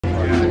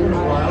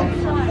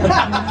Born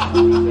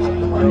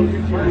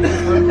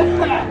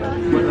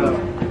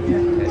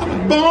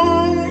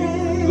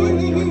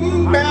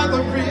by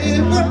the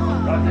river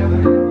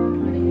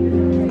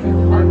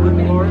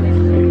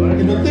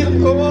in a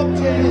little old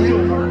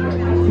town,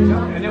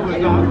 And it was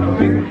the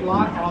biggest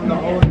lot on the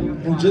whole.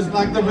 and just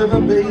like the river,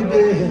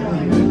 baby,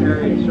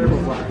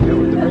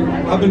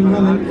 I've been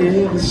running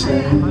ever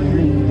since.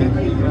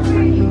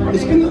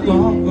 It's been a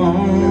long,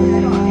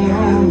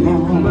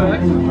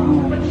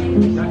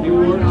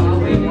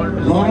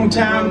 long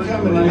time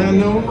coming, and I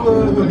know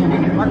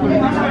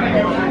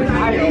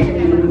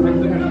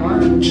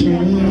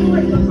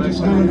change is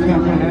gonna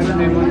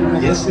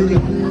come. Yes, it is.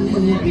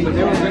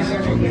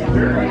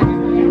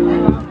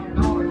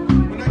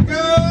 When I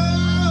go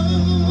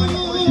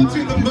to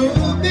the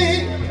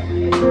movie,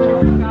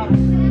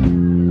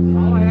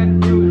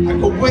 I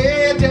go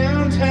way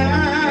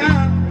downtown.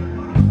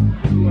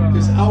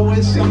 There's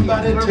always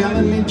somebody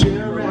telling me,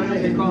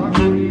 Gerry,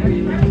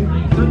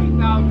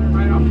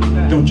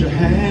 don't you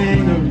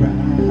hang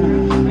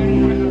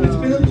around. It's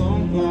been a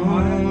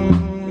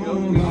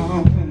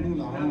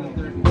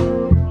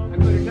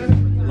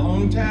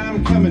long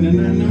time coming, and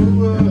I know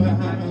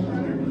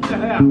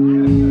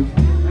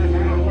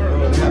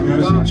have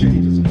mercy,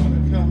 change is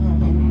gonna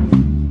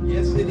come.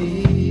 Yes, it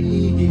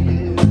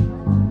is.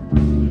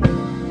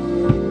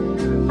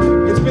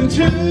 It's been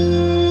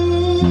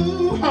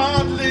too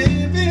hard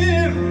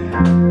living,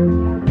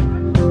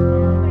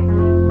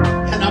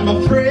 and I'm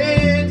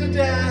afraid to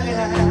die,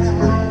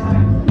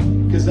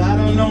 'cause I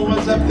don't know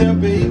what's up there,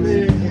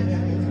 baby,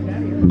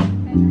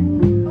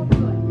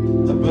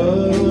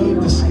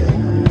 above the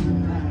sky.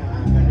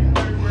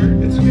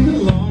 It's been a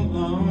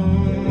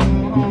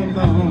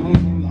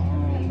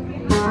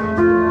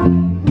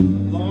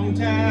long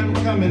time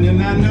coming,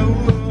 and I know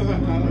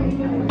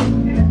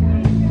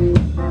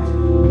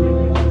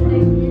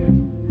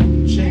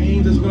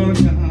change is gonna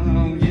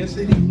come. Yes,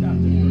 it is.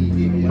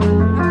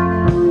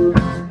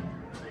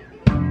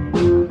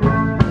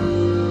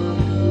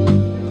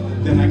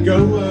 Then I go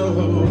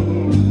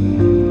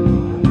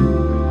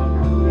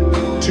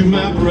to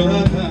my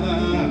brother,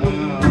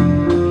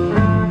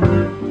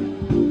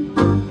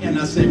 and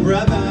I say,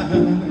 brother,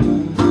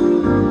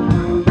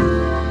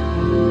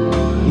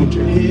 won't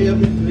you help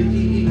me,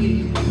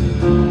 please?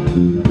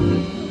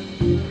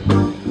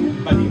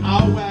 But he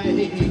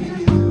always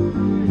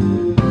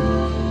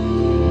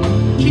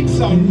keeps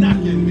on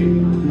knocking me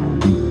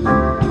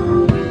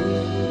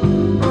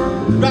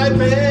right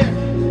back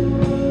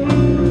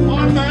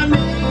on my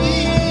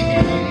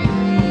knees.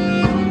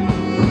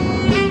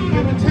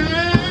 Every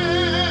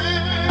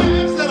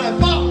times that I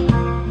thought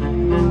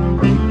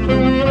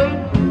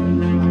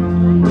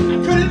I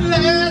couldn't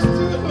last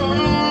too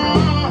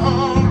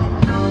long,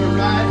 you're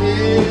right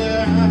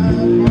here,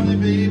 honey,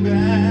 baby.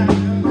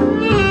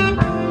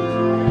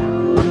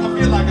 I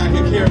feel like I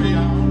can carry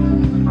on.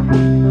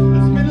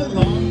 It's been a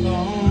long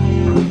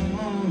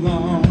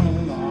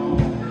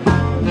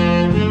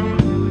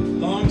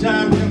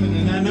time coming,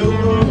 and I know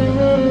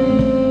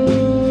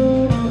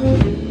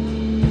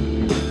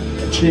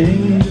a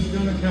change is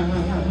gonna come.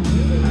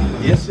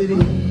 Yes, it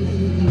is.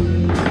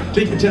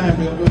 Take your time,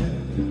 Bill. Go ahead.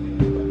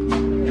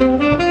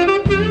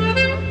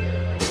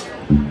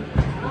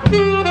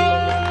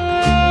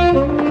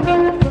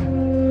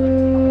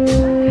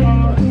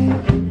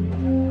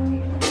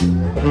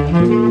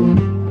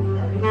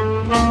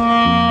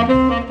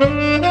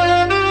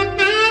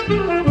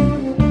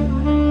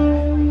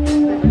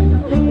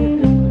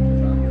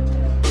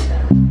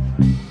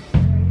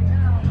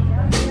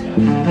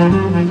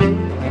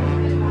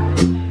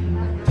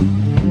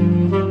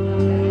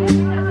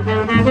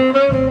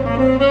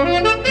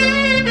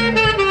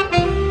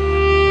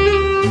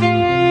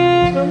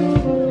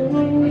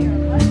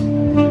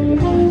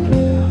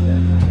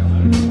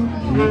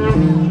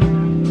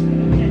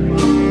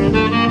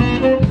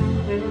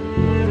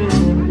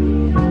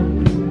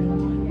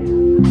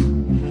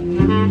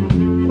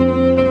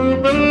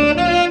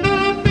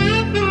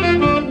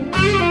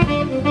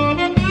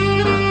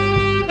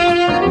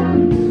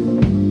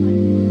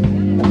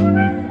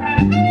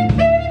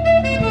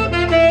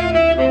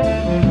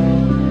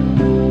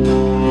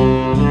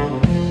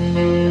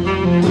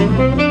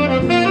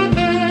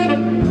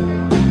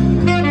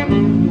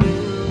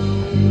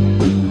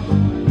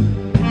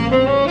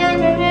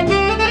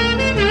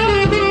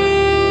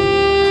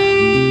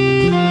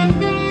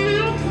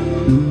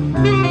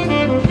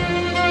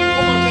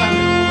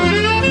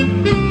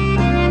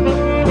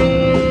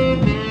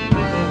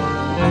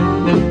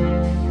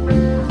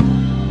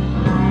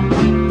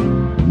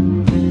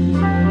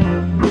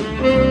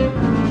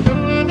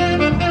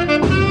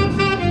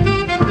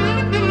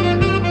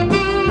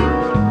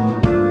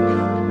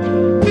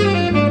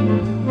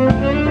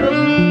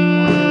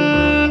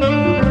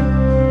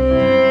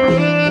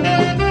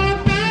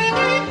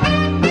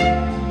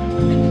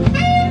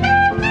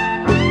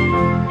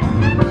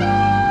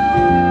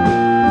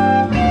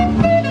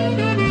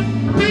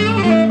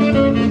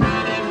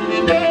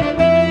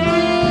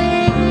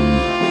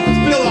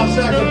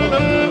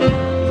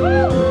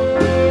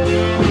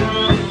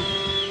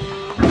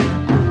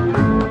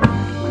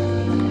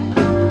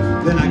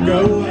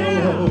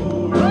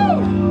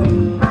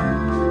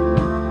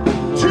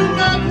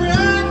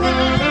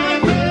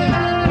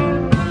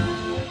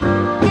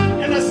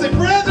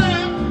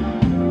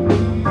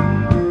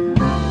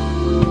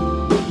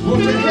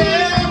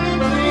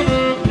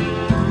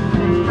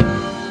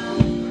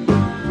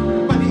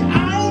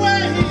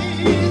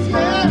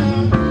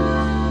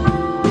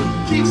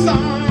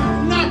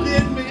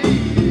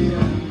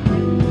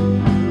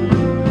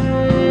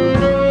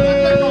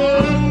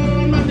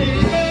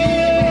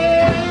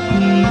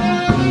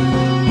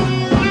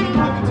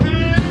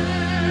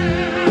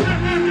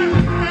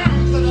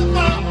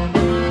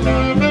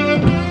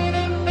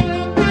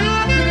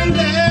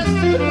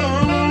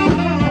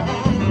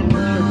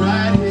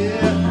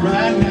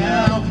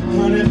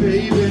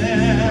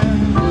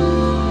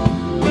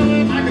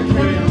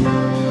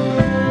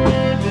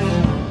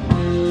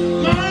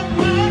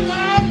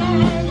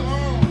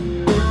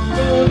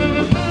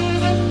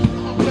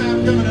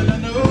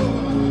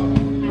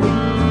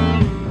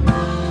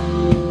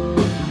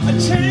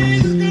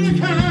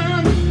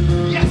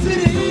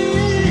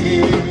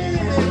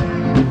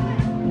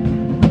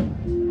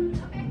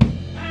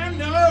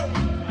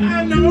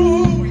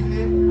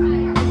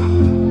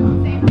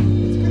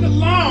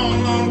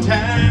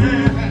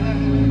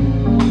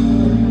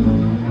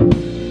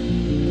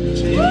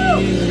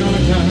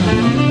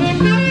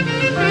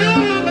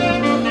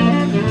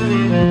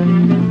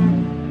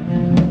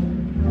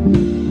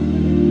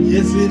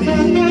 Yes, it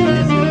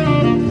is.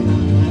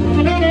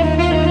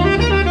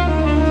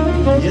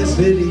 Yes,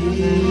 it is.